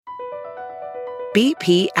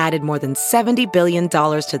BP added more than $70 billion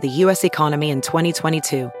to the U.S. economy in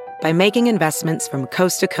 2022 by making investments from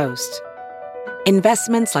coast to coast.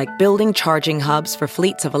 Investments like building charging hubs for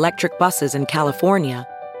fleets of electric buses in California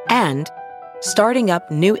and starting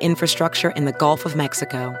up new infrastructure in the Gulf of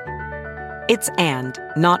Mexico. It's and,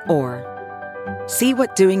 not or. See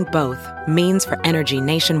what doing both means for energy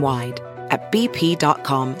nationwide at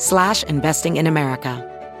bp.com/investing in America.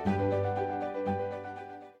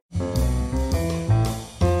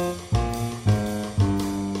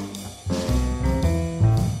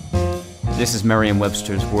 This is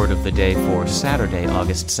Merriam-Webster's Word of the Day for Saturday,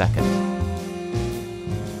 August 2nd.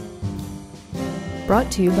 Brought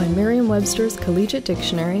to you by Merriam-Webster's Collegiate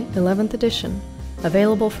Dictionary, 11th edition.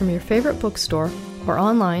 Available from your favorite bookstore or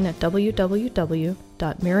online at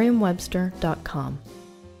www.merriam-webster.com.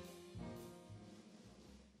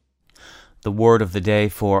 The word of the day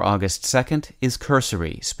for August 2nd is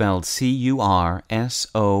cursory, spelled C-U-R-S-O-R-Y.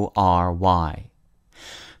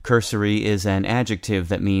 Cursory is an adjective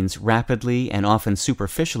that means rapidly and often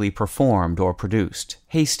superficially performed or produced.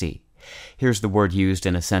 Hasty. Here's the word used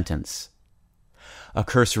in a sentence. A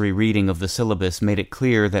cursory reading of the syllabus made it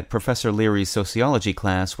clear that Professor Leary's sociology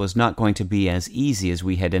class was not going to be as easy as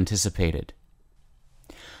we had anticipated.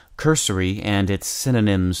 Cursory and its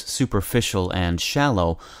synonyms superficial and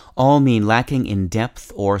shallow all mean lacking in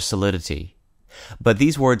depth or solidity. But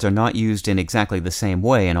these words are not used in exactly the same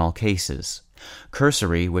way in all cases.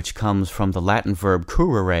 Cursory, which comes from the Latin verb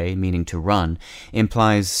currere, meaning to run,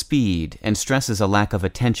 implies speed and stresses a lack of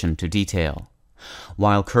attention to detail.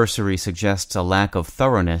 While cursory suggests a lack of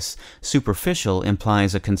thoroughness, superficial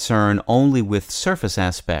implies a concern only with surface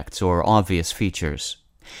aspects or obvious features.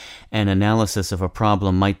 An analysis of a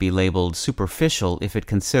problem might be labeled superficial if it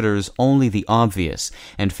considers only the obvious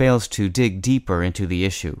and fails to dig deeper into the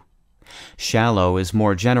issue. Shallow is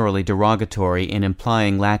more generally derogatory in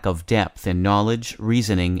implying lack of depth in knowledge,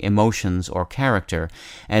 reasoning, emotions, or character,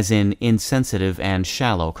 as in insensitive and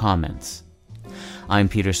shallow comments. I'm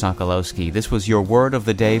Peter Sokolowski. This was your Word of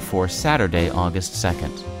the Day for Saturday, August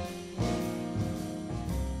 2nd.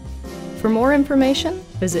 For more information,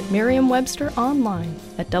 visit Merriam-Webster online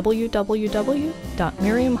at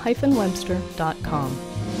www.merriam-webster.com.